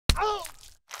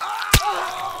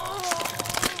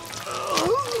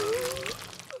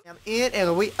in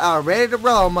and we are ready to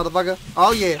roll, motherfucker.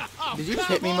 Oh yeah. Did you just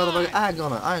hit me, motherfucker? I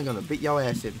ain't gonna beat your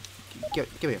ass in. Give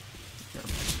me here.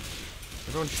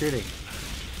 Everyone's shooting.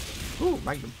 Ooh,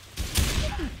 Magnum.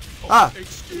 Ah!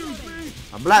 Excuse me.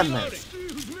 A blind man.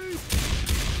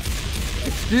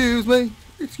 Excuse me.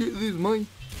 Excuse me.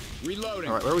 Reloading.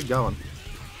 Alright, where are we going?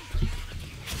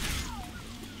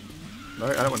 No,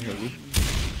 I don't want to hear you.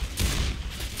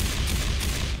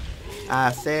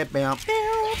 I said bam.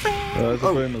 There's a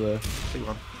boomer there. Big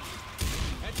one.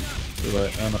 Too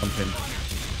late, and I'm pinned.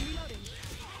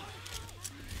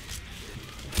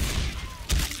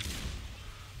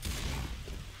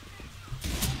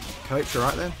 Coach, you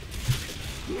right then?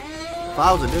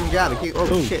 Files are doing guy to keep. Oh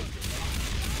Ooh. shit.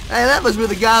 Hey, that must be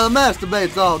the guy that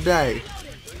masturbates all day.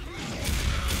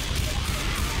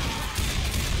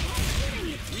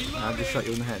 I just shot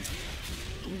you in the head.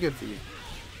 I'm good for you.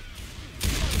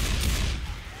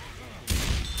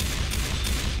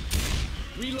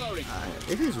 Reloading.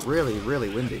 It is really, really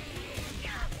windy.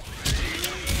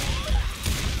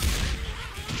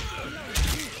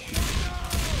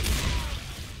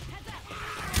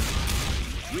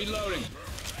 Reloading.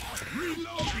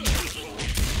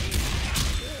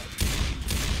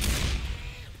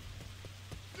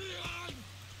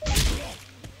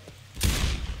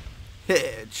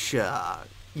 Headshot.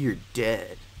 You're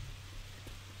dead.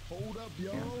 Hold up,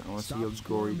 y'all. Yeah, I want to see your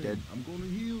gory dead. I'm gonna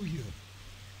heal you.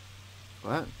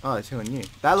 What? Oh, it's healing you.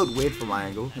 That looked weird from my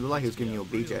angle. It looked like he was giving you a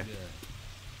BJ.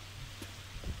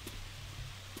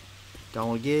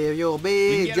 Gonna give you a We can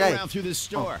BJ. get around through this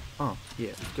store. Oh, yeah.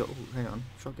 Let's go. Ooh, hang on.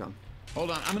 Shotgun.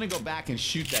 Hold on, I'm gonna go back and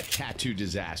shoot that tattoo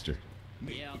disaster.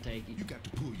 Yeah, I'll take it. You got to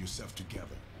pull yourself together.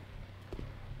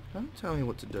 Don't tell me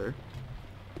what to do.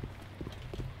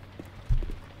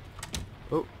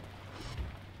 Oh,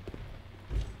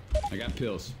 I got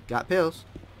pills. got pills.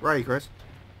 Where are you, Chris?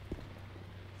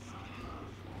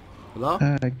 Hello?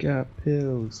 I got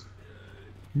pills.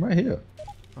 I'm right here.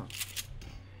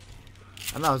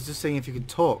 I know, I was just saying if you could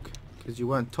talk, because you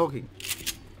weren't talking.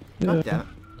 God Yeah. damn it.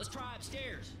 Let's try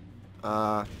upstairs.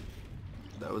 That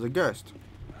was a ghost.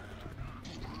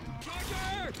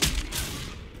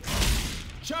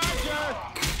 Charger.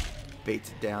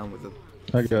 Beats it down with a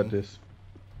I got this.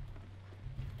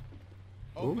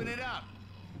 Open it up.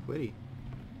 witty.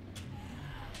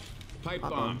 Pipe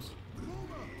Hot bombs.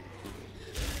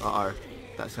 Uh-oh.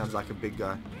 That sounds like a big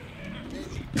guy.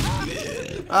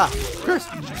 Ah! Chris!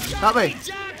 Help me!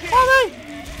 Help me!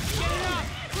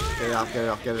 Get it up, get it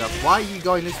up, get it up. Why are you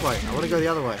going this way? I want to go the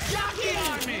other way. Jockey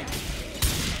on me.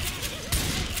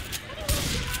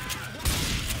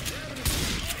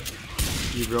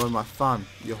 You ruined my fun,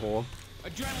 you whore.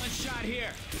 Adrenaline shot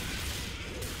here.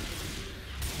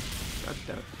 God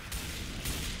damn it.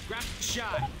 Grab the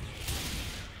shot.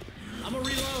 I'm gonna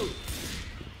reload.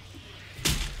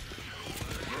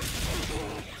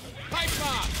 Pipe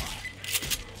bomb.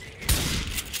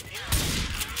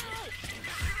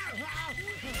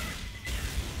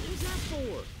 What's that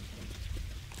for?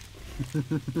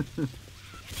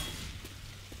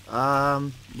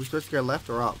 We're supposed to go left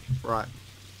or up? Right.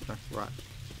 No, right.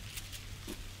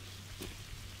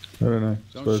 I don't know.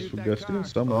 Don't Suppose shoot we'll that go car.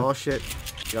 somewhere. Oh shit.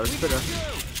 Got a spitter.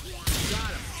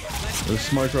 There's a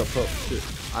smoker up top. Shit.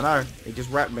 I know. He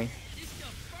just wrapped me.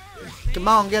 Come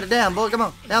on, get it down, boy. Come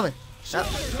on. Help me. Help.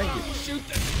 Thank you. Shoot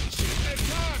the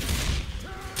car.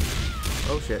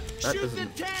 Oh shit. That Shoot the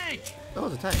doesn't. tank. That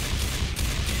was a tank.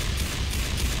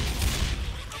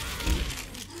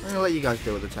 I'm gonna let you guys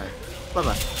deal with the tank. Bye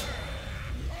bye.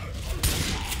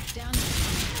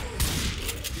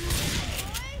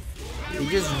 You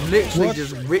just literally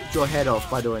just ripped your head off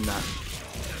by doing that.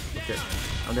 Okay.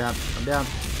 I'm down. I'm down.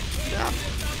 I'm down.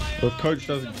 Well, if Coach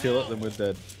doesn't kill it, then we're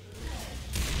dead.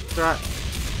 It's alright.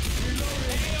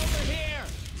 Hey, over here.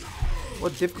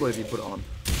 What difficulty have you put it on?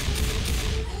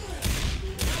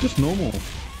 Just normal.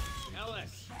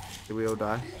 Ellis. Did we all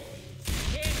die?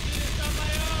 Can't do this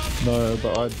on my own. No,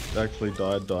 but I actually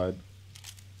died.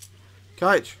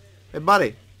 Coach! Hey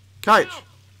buddy! Coach!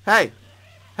 Hey!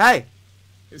 Hey!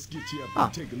 Let's get you up Ah,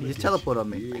 and take a you look. just at teleported on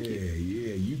me. you. Thank you.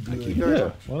 Yeah, you Thank good. you very Yeah,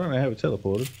 much. why don't I have it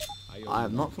teleported? I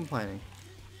am not complaining.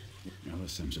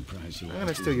 Ellis, I'm surprised you I'm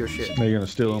gonna steal your shit. Now you're gonna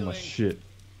steal all my shit.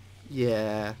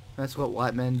 Yeah, that's what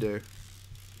white men do.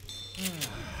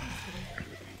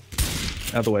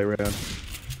 Other way around.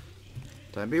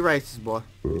 Don't be racist, boy.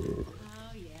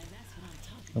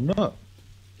 I'm not.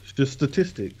 It's just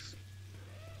statistics.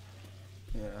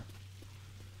 Yeah.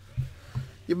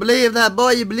 You believe that,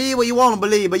 boy. You believe what you want to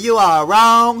believe, but you are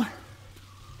wrong.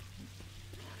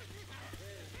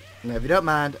 Now, if you don't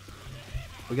mind,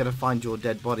 we're gonna find your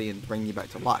dead body and bring you back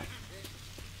to life.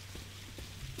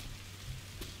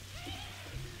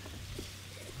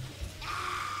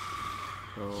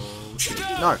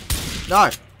 No. No.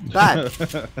 Bad.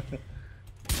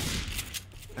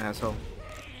 Asshole.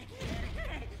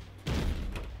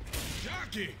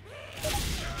 Jockey!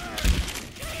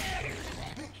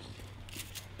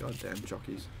 Goddamn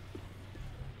jockeys.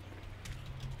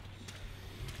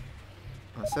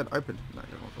 I said open. No,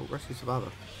 oh, rescue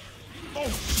survivor. Oh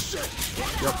shit!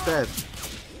 You're upstairs.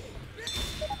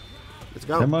 Let's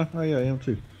go. Am I? Oh yeah, I am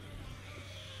too.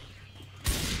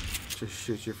 Just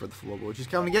shoot you for the floorboard. She's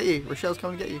coming to get you. Rochelle's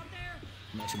coming to get you.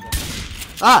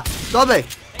 Ah! Zombie!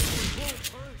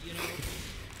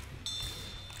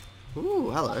 Ooh,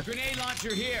 hello. Grenade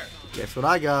launcher here. Guess what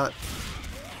I got?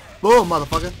 Boom,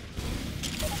 motherfucker.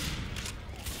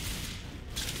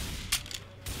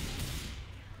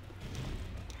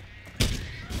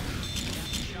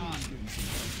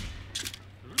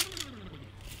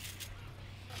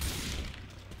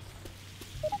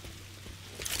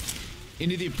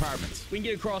 Into the apartments. We can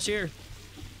get across here.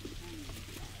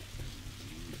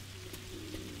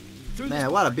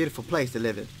 Man, what a beautiful place to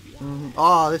live in.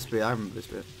 Oh, this bit. I remember this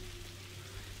bit.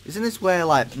 Isn't this where,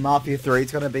 like, Mafia 3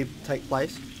 is going to take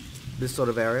place? This sort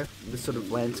of area? This sort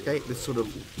of landscape? This sort of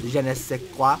je ne sais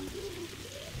quoi?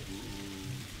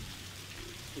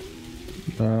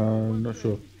 Not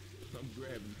sure.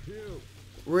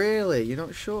 Really? You're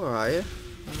not sure, are you?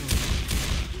 Oh.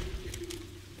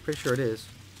 Pretty sure it is.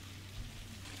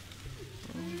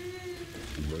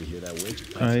 You really hear that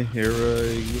witch? I hear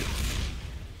a...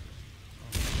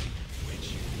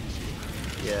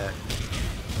 Yeah.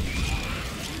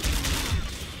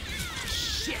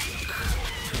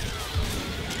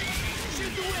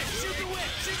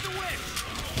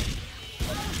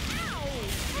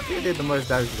 I think I did the most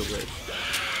damage to the witch.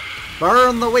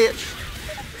 Burn the witch!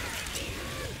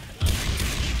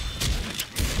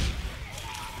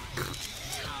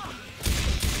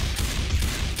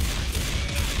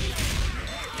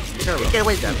 Get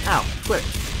away from him. Ow. Quit.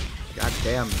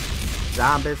 Goddamn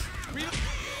zombies.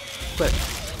 Quit.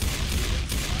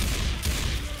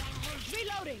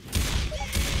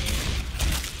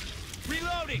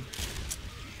 Reloading.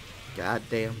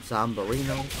 Goddamn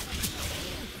zombarino.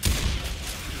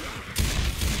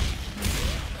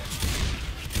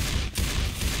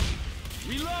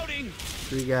 Reloading.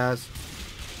 See you guys.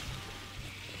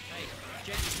 Hey,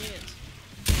 check your kids.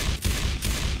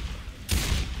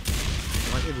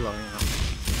 Might be blowing out.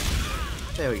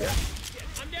 There we go.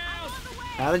 I'm down.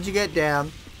 How did you get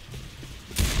down?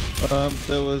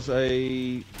 There was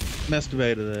a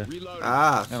masturbator there, Reloading.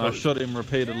 Ah, and I shot him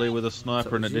repeatedly with a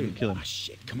sniper, and it didn't kill him. Ah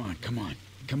shit! Come on, come on,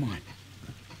 come on!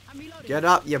 get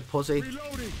up, you pussy.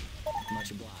 Reloading.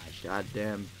 Much obliged.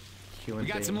 Goddamn human We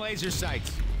got being. some laser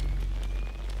sights.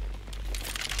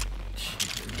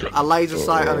 A laser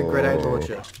sight on a grenade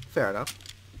launcher. Fair enough.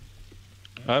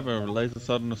 I have a laser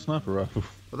sight on a sniper rifle.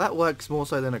 Well, that works more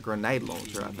so than a grenade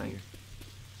launcher, I think.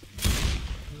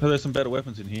 Oh, there's some better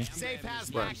weapons in here. Safe house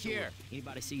back here.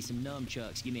 Anybody see some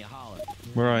nunchucks? Give me a holler.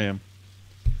 Where I am.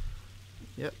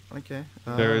 Yep, okay.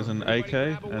 There is an AK,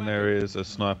 and there is a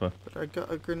sniper, But I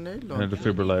got a grenade and a launcher.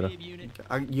 defibrillator.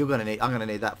 I'm gonna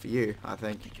need that for you, I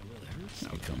think.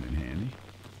 That'll come in handy.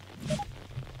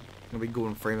 Gonna be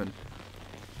Gordon Freeman.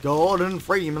 Gordon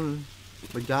Freeman,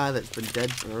 the guy that's been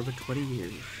dead for over 20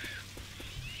 years.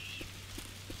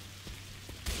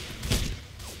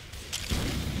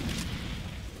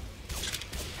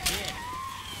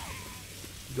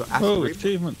 You got acid Oh, Reaper?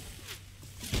 achievement!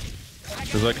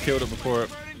 Because I killed it before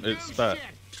it spat.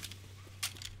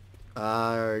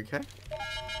 Okay.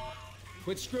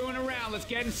 Quit screwing around. Let's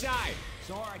get inside.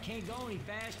 Sorry, I can't go any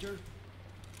faster.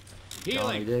 Gonna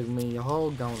Healing. dig me a hole,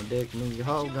 gonna dig me a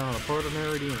hole, gonna put a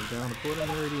nerd in, gonna put a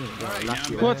nerd in, gonna Alright, lock now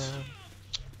you What? out.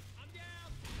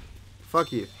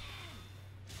 Fuck you.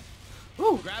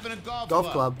 Woo! Grabbing a golf Golf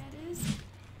club. That is,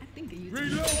 I think I used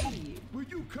Reload! to be you. Will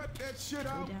you cut that shit Go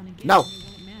out? down again No. and it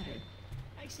won't matter.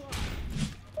 Excellent.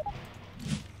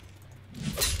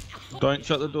 Don't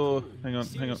shut the door. Hang on,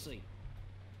 hang on. Seriously,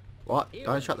 What?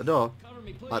 Don't shut the door. cover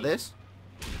me, please. Like this?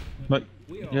 Mate,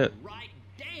 We are yeah. a right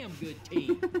damn good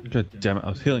team. God damn it, I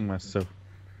was healing myself.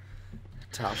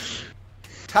 Tough.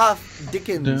 Tough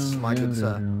Dickens, my good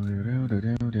sir.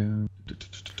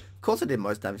 Of course I did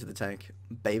most damage to the tank.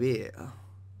 Baby.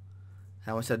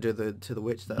 How much did I do to the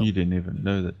witch, though? You didn't even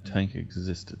know that tank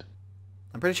existed.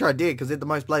 I'm pretty sure I did, because it did the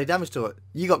most bloody damage to it.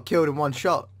 You got killed in one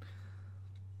shot.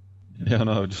 Yeah, I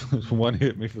know, just one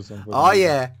hit me for some reason. Oh,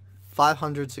 yeah.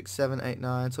 500, 6, 7, 8,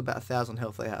 9. So about 1,000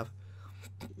 health they have.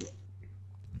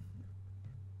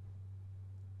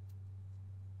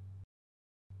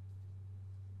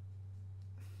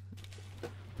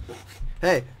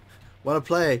 Hey, wanna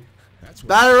play? That's what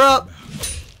Batter up!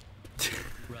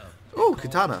 Bro, Ooh,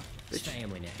 katana. It's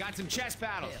family now. Got some chest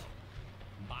battles.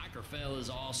 Biker fella's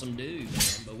awesome dude, man,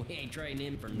 but we ain't trading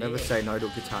him for Never nothing. say no to a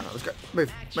katana. Let's go.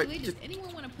 Move. Actually, Move. does Just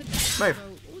anyone want to put that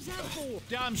move. What was that for?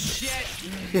 Dumb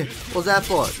shit. What's that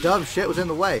for? Dumb shit was in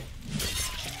the way.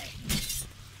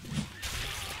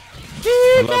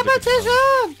 love the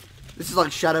Competition! This is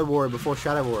like Shadow Warrior before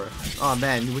Shadow Warrior. Oh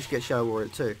man, we should get Shadow Warrior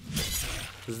too.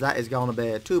 Because that is going to be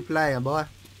a 2-player, boy.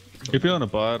 If you want to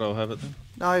buy it, I'll have it then.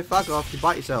 No, fuck off. You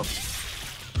bite yourself.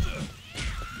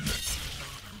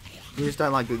 You just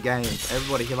don't like good games.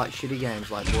 Everybody here likes shitty games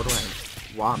like Borderlands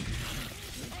 1.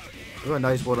 Everyone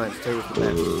knows Borderlands 2 is the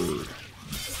best.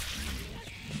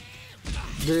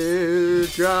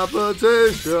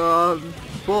 Decapitation,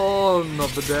 born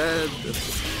of the dead.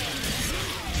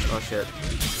 Oh shit.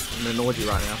 I'm in an orgy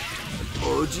right now. An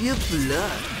orgy of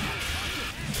blood.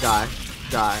 Die.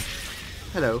 Die.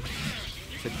 Hello.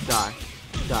 I said die.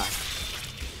 Die.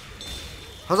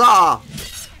 Huzzah!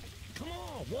 Come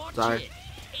on, watch Sorry. it.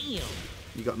 Damn.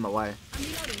 You got in my way. I'm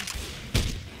reloading.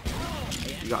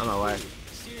 You got in my way.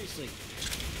 Seriously.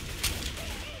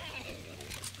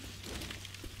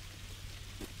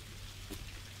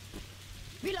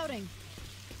 Reloading.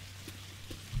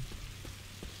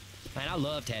 Man, I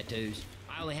love tattoos.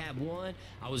 I only have one.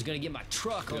 I was gonna get my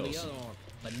truck on the other arm,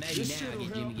 but maybe now I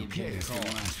get Jimmy Okay, a it's gonna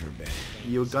call. last for a bit.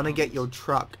 You're gonna get your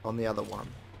truck on the other one.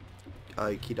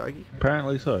 Okie dokie.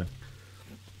 Apparently so.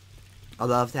 I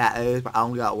love tattoos, but I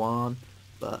only got one.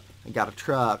 But I got a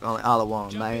truck on the other one,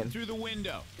 Jump in man. through the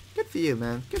window. Good for you,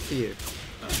 man. Good for you.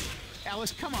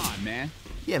 Ellis, come on, man.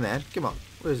 Yeah, man. Come on.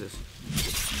 What is this?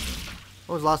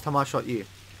 When was the last time I shot you?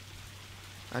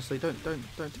 Actually, don't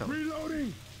tell me.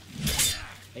 Reloading.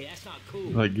 Hey, that's not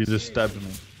cool. Like you just stabbed me.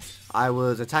 I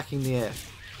was attacking the air.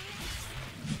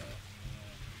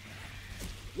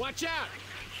 Watch out!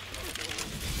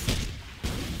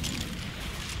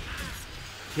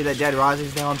 See that Dead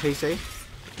Rising's now on PC?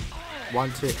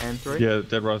 1, 2, and 3. Yeah,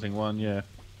 Dead Rising 1, yeah.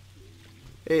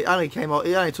 It only came out.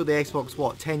 It only took the Xbox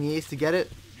what 10 years to get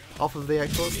it off of the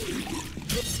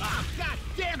Xbox. Ah, God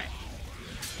damn it!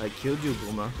 They killed you,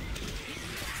 Boomer.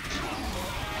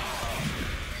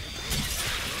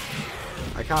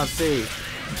 I can't see,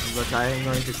 but I am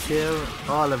going to kill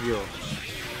all of you.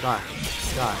 Die,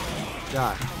 die,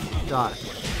 die, die,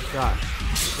 die,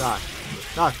 die,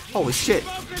 die. Holy shit!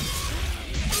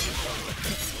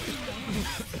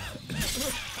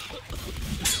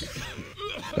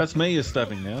 That's me you're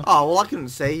stabbing now. Oh, well I couldn't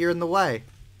see, you're in the way.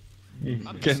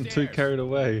 You're getting too carried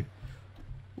away.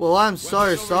 Well, I'm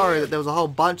so sorry that there was a whole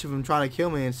bunch of them trying to kill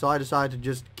me, and so I decided to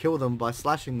just kill them by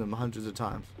slashing them hundreds of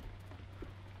times.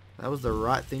 That was the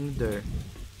right thing to do.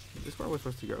 Is this where we're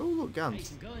supposed to go? Oh, look,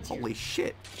 guns. Holy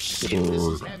shit. Shit, this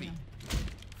is heavy.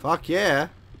 Fuck yeah.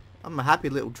 I'm a happy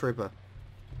little trooper.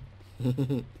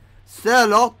 Say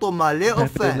hello to my little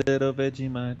Happy friend. little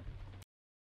Vegemite.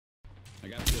 I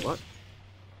got this. What?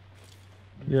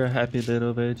 You're a happy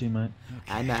little Vegemite.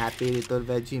 I'm a happy little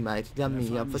veggie, mate.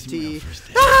 Yummy up for tea. There's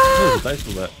a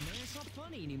baseball bat. Man, it's not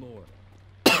funny anymore.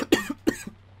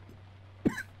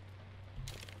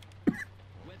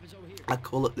 Weapons over here. I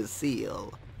call it the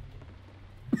seal.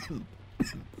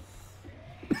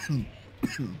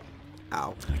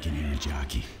 Ow. I can hear a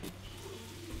jockey.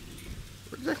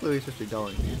 Where exactly are we supposed to be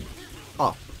going?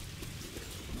 Oh.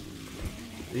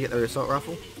 Did you get the assault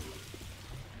rifle?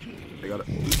 I got it.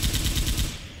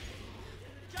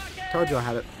 Told you I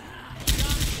had it.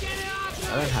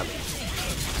 I don't have it.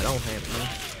 I don't have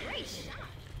it.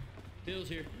 Bill's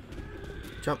here.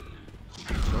 Jump.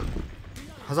 Jump.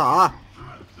 Huzzah!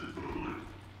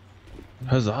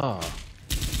 Huzzah.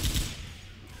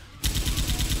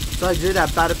 So did you do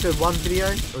that Battlefield 1 video,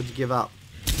 or did you give up?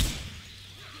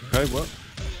 Okay, what?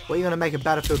 Were you gonna make a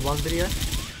Battlefield 1 video?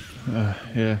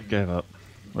 Yeah, gave up.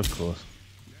 Of course.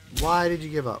 Why did you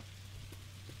give up?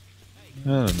 I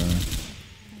don't know.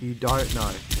 You don't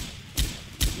know.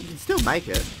 You can still make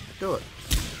it. Do it.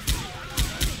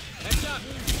 Heads up!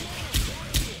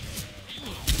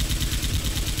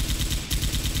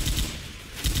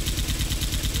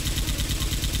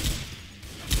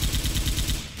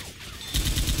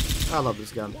 I love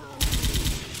this gun.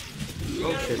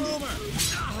 Oh shit.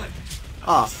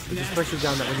 Oh, it's a special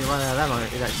gun that when you run out of ammo,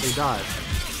 it actually dies.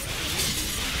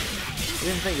 I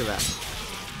didn't think of that.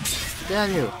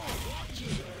 Damn you.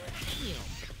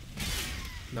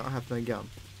 Not have no gun.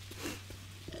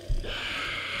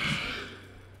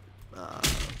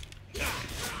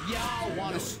 Y'all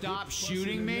want to stop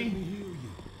shooting me?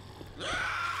 Oh,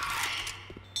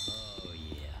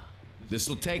 yeah.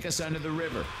 This'll take us under the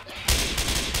river.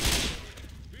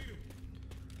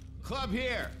 Club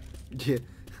here. Yeah.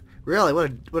 Really?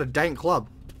 What a dank club.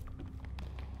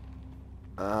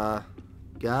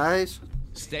 Guys?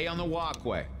 Stay on the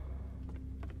walkway.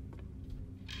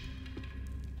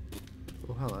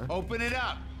 Oh, hello. Open it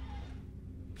up.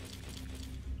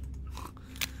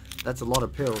 That's a lot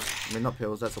of pills. I mean, not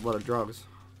pills, that's a lot of drugs.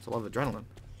 It's a lot of adrenaline.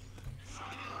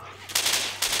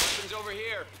 Weapons over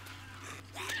here.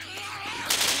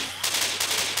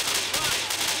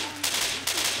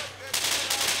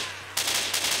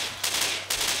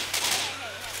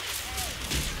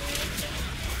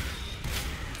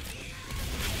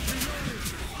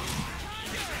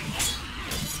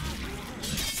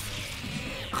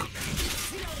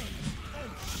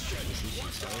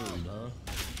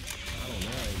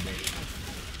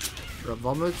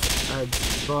 Vomit has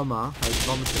Burma has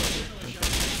vomited on you. Okay.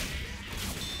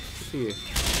 Good for you.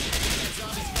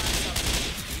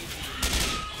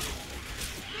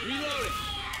 Reloading.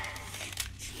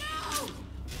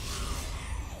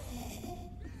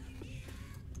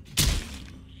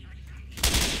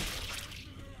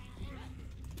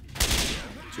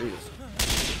 Jesus.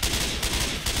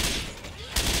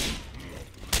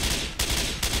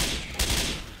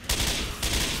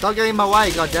 Stop getting in my way,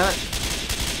 goddammit.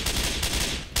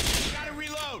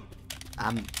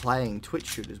 I'm playing Twitch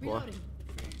shooters, boy. Reloading.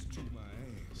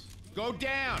 Go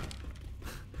down.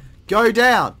 Go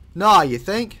down! No, you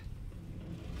think?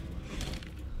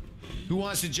 Who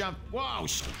wants to jump? Whoa!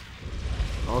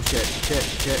 Oh shit, shit.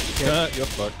 You're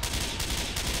fucked.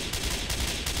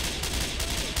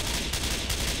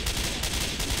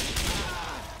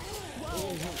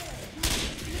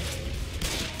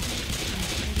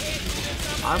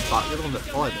 I'm fucked, you're the one that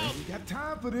followed me. You got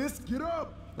time for this? Get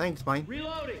up! Thanks, mate.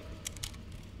 Reloading.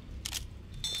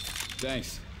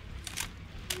 Thanks.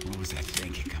 What was that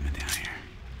thing coming down here?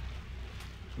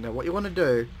 Now what you want to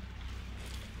do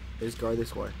is go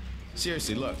this way.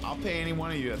 Seriously, look, I'll pay any one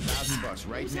of you $1,000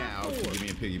 right now if you give me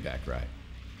a piggyback ride.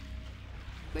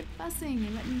 Quit fussing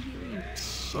and let me heal you.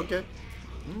 Okay.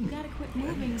 You gotta quit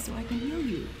moving so I can heal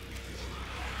you.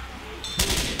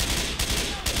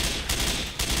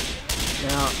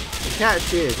 Now, the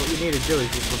catch is, what you need to do is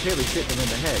just repeatedly shoot them in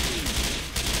the head.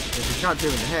 If you can't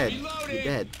shoot them in the head, you're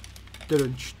dead.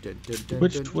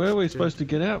 Where are we supposed to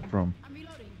get out from? I'm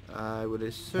reloading. I would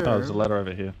assume... Oh, there's a ladder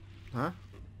over here. Huh?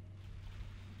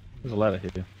 There's a ladder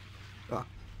here. Oh.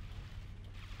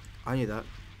 I knew that.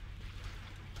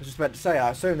 I was just about to say, I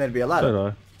assumed there'd be a ladder.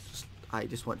 So do I. I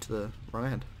just went to the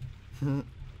wrong end.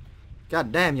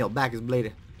 God damn, your back is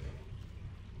bleeding.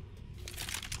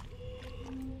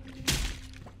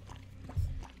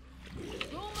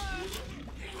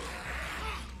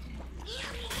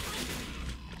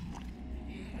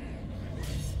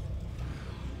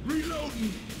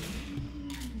 Reloading!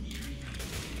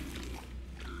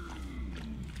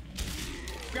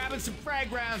 Grabbing some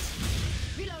frag rounds.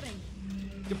 Reloading.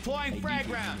 Deploying frag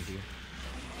rounds.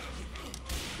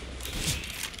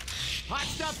 Hot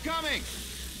stuff coming.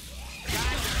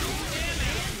 Guys,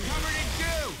 covered in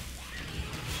goo.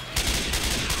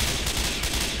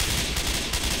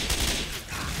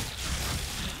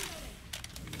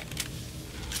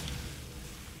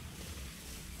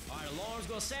 Alright, alarm's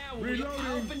gonna sound when we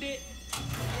opened it.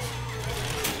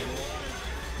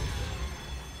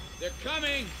 They're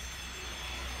coming.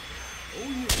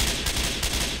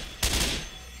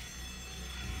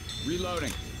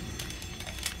 Reloading.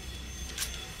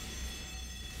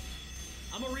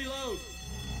 I'm gonna reload.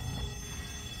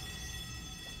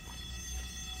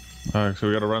 Alright, so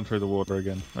we gotta run through the water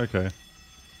again. Okay.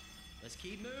 Let's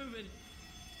keep moving.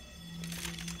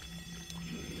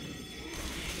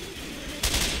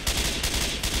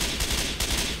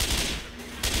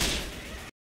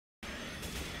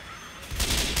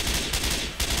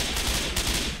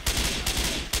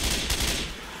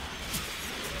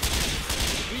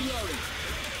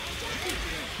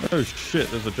 Oh shit,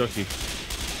 there's a jockey.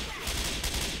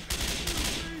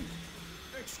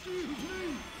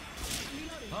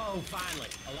 Oh, finally,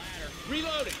 a ladder.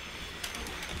 Reloading.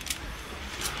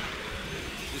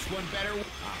 This one better.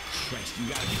 Oh, Christ, you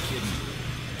gotta be kidding me.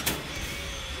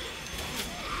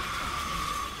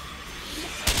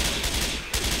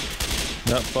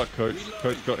 No, fuck Coach.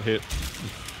 Coach got hit.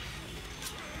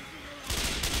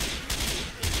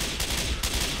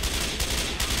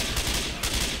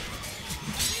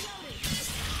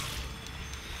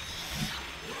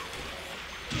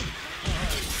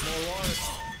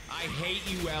 I hate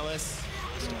you, Ellis.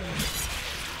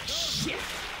 Shit.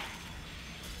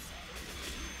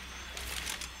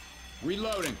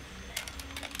 Reloading.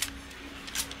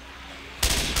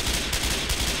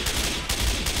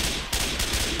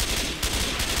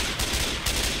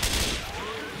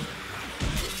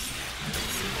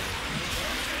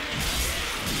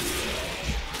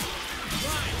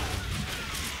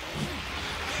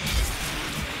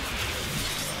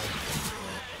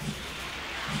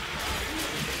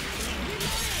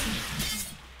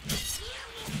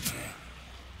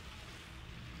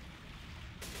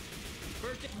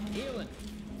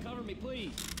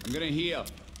 I'm gonna heal.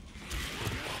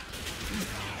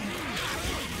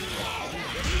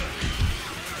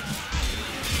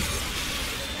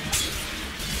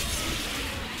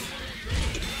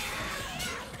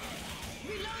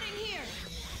 Reloading here.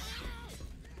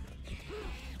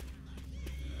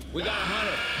 We got a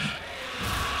hunter.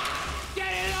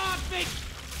 Get it off me!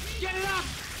 Get it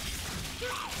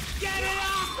off! Get it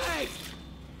off me!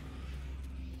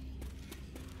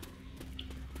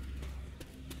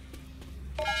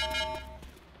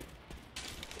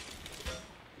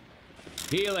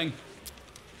 Healing.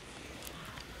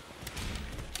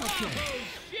 Okay.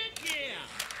 Shit, yeah!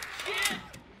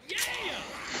 Shit,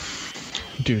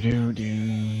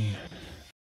 yeah!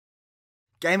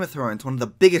 Game of Thrones, one of the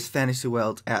biggest fantasy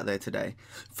worlds out there today,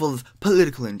 full of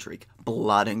political intrigue,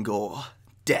 blood and gore,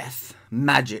 death,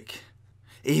 magic,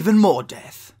 even more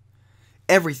death.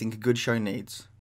 Everything a good show needs.